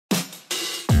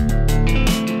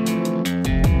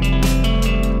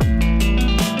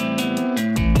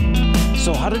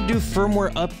to do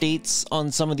firmware updates on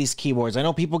some of these keyboards. I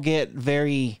know people get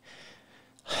very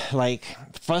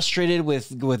frustrated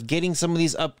with getting some of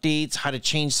these updates, how to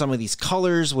change some of these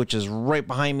colors, which is right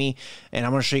behind me, and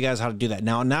I'm going to show you guys how to do that.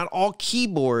 Now, not all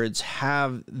keyboards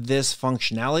have this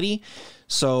functionality,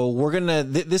 so we're gonna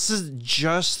this is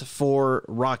just for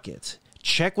Roccat.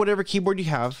 Check whatever keyboard you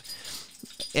have,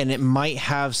 and it might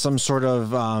have some sort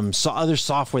of other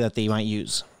software that they might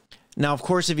use. Now, of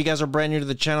course, if you guys are brand new to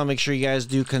the channel, make sure you guys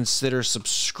do consider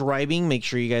subscribing. Make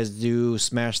sure you guys do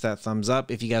smash that thumbs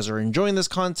up if you guys are enjoying this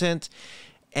content.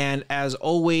 And as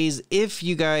always, if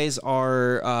you guys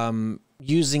are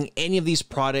using any of these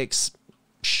products,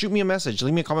 shoot me a message.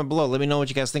 Leave me a comment below. Let me know what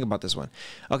you guys think about this one.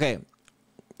 Okay,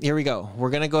 here we go. We're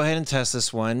going to go ahead and test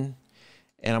this one.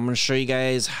 And I'm going to show you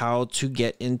guys how to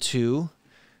get into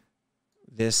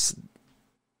this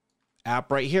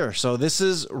app right here. So this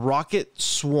is Roccat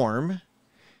Swarm.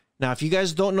 Now, if you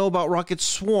guys don't know about Roccat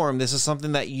Swarm, this is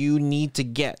something that you need to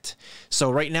get.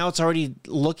 So right now it's already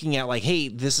looking at like, hey,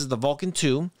 this is the Vulcan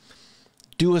 2.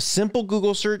 Do a simple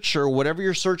Google search or whatever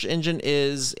your search engine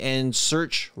is and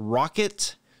search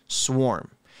Roccat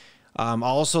Swarm. I'll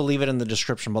also leave it in the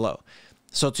description below.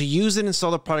 So to use and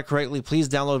install the product correctly, please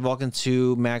download Vulcan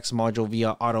 2 Max module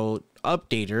via Auto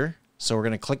Updater. So we're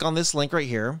going to click on this link right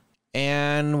here.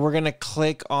 And we're going to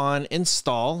click on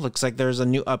install. Looks like there's a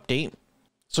new update.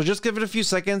 So just give it a few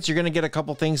seconds. You're going to get a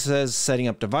couple things that says setting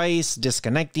up device,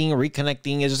 disconnecting,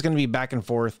 reconnecting. It's just going to be back and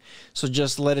forth. So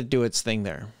just let it do its thing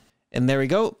there. And there we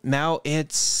go. Now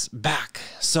it's back.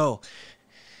 So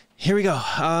here we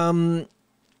go.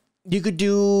 You could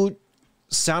do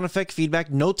sound effect feedback,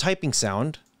 no typing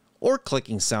sound or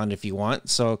clicking sound if you want.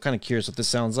 So kind of curious what this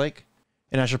sounds like.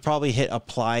 And I should probably hit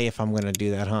apply if I'm going to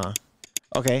do that, huh?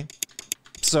 Okay,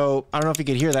 so I don't know if you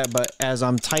could hear that, but as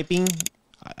I'm typing,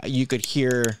 you could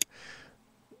hear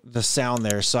the sound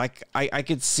there. So I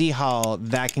could see how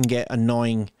that can get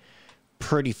annoying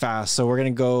pretty fast. So we're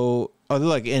going to go, oh,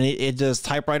 look, and it does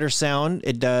typewriter sound.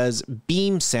 It does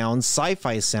beam sound,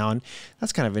 sci-fi sound.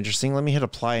 That's kind of interesting. Let me hit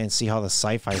apply and see how the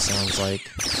sci-fi sounds like.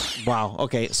 Wow,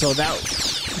 okay, so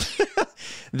that...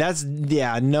 that's,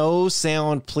 yeah, no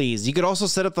sound, please. You could also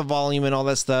set up the volume and all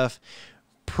that stuff.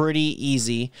 Pretty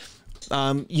easy.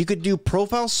 You could do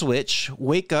profile switch,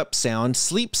 wake up sound,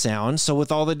 sleep sound. So with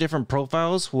all the different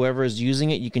profiles, whoever is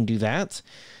using it, you can do that.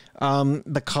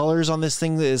 The colors on this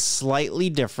thing is slightly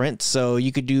different. So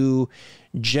you could do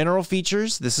general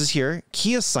features. This is here.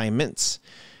 Key assignments.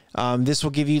 This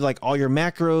will give you like all your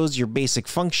macros, your basic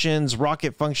functions,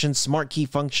 Roccat functions, smart key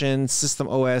functions, system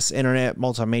OS, internet,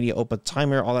 multimedia, OPA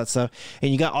timer, all that stuff. And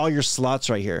you got all your slots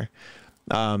right here.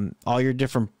 All your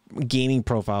different gaming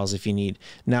profiles if you need.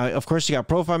 Now, of course, you got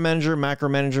profile manager, macro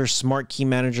manager, smart key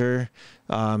manager.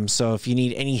 So if you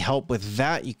need any help with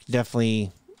that, you can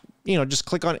definitely, you know, just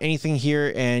click on anything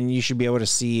here and you should be able to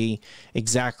see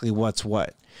exactly what's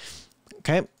what.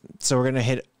 Okay, so we're going to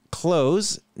hit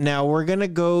close. Now we're going to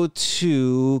go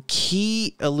to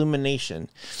key illumination.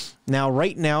 Now,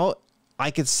 right now,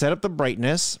 I could set up the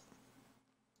brightness.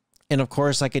 And of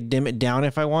course, I could dim it down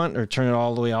if I want, or turn it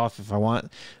all the way off if I want.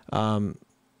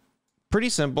 Pretty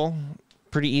simple,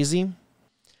 pretty easy.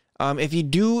 If you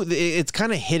do, it's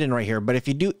kind of hidden right here, but if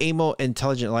you do AMO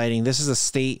intelligent lighting, this is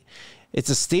it's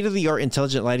a state-of-the-art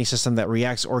intelligent lighting system that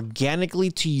reacts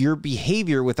organically to your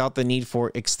behavior without the need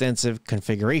for extensive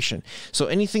configuration. So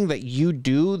anything that you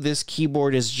do, this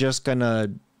keyboard is just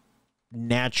gonna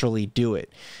naturally do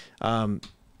it.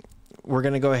 We're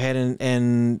gonna go ahead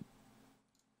and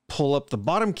pull up the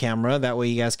bottom camera. That way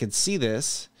you guys can see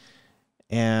this.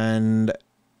 And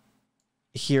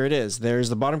here it is. There's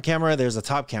the bottom camera. There's the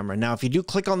top camera. Now, if you do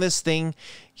click on this thing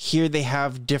here, they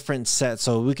have different sets.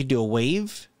 So we could do a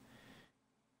wave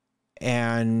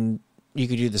and you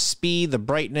could do the speed, the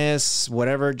brightness,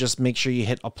 whatever. Just make sure you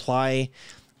hit apply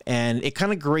and it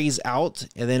kind of grays out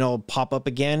and then it'll pop up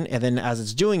again. And then as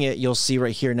it's doing it, you'll see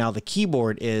right here now the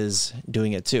keyboard is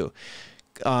doing it too.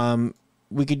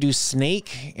 We could do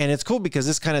snake, and it's cool because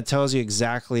this kind of tells you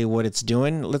exactly what it's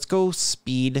doing. Let's go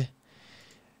speed.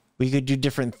 We could do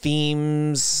different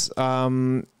themes.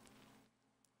 Let's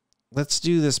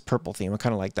do this purple theme. I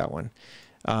kind of like that one.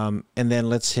 And then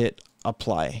let's hit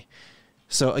apply.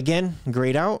 So again,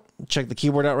 grayed out. Check the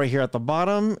keyboard out right here at the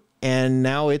bottom, and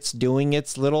now it's doing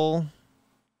its little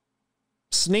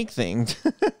snake thing.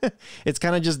 It's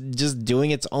kind of just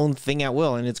doing its own thing at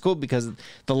will, and it's cool because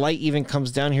the light even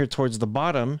comes down here towards the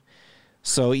bottom,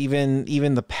 so even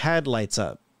the pad lights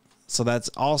up. So that's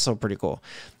also pretty cool.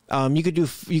 You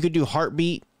could do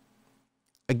heartbeat.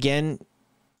 Again,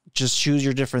 just choose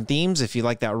your different themes. If you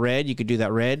like that red, you could do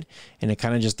that red, and it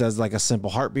kind of just does like a simple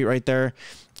heartbeat right there.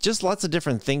 Just lots of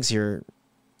different things here.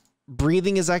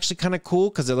 Breathing is actually kind of cool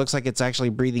because it looks like it's actually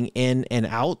breathing in and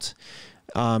out.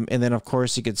 And then of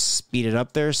course you could speed it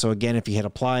up there. So again, if you hit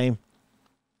apply,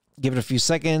 give it a few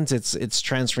seconds, it's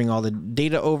transferring all the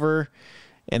data over,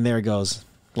 and there it goes,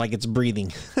 like it's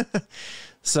breathing.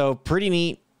 So pretty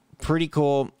neat, pretty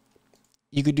cool.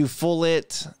 You could do full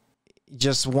lit,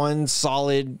 just one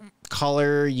solid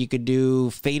color. You could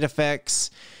do fade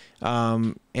effects.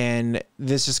 And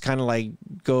this just kind of like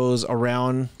goes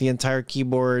around the entire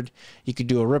keyboard. You could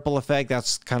do a ripple effect.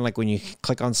 That's kind of like when you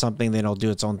click on something, then it'll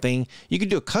do its own thing. You could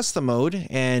do a custom mode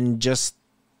and just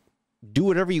do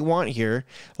whatever you want here.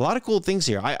 A lot of cool things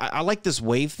here. I like this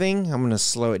wave thing. I'm going to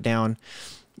slow it down.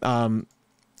 I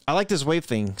like this wave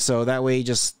thing. So that way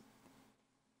just,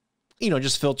 you know,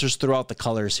 just filters throughout the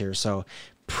colors here. So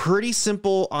pretty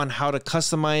simple on how to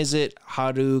customize it,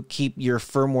 how to keep your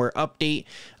firmware update.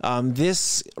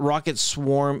 This Roccat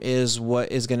Swarm is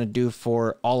what is going to do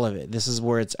for all of it. This is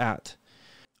where it's at.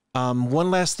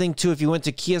 One last thing too, if you went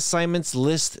to key assignments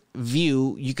list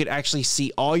view, you could actually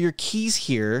see all your keys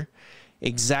here,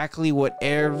 exactly what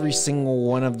every single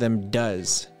one of them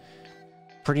does.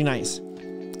 Pretty nice.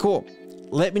 Cool.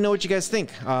 Let me know what you guys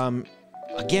think.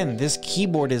 Again, this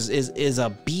keyboard is a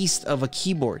beast of a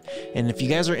keyboard. And if you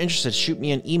guys are interested, shoot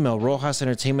me an email,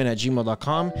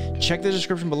 rohasentertainment@gmail.com. Check the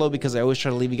description below because I always try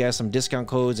to leave you guys some discount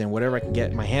codes and whatever I can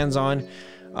get my hands on.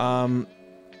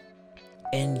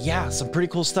 And yeah, some pretty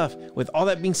cool stuff. With all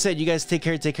that being said, you guys take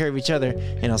care of each other,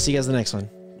 and I'll see you guys in the next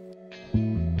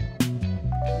one.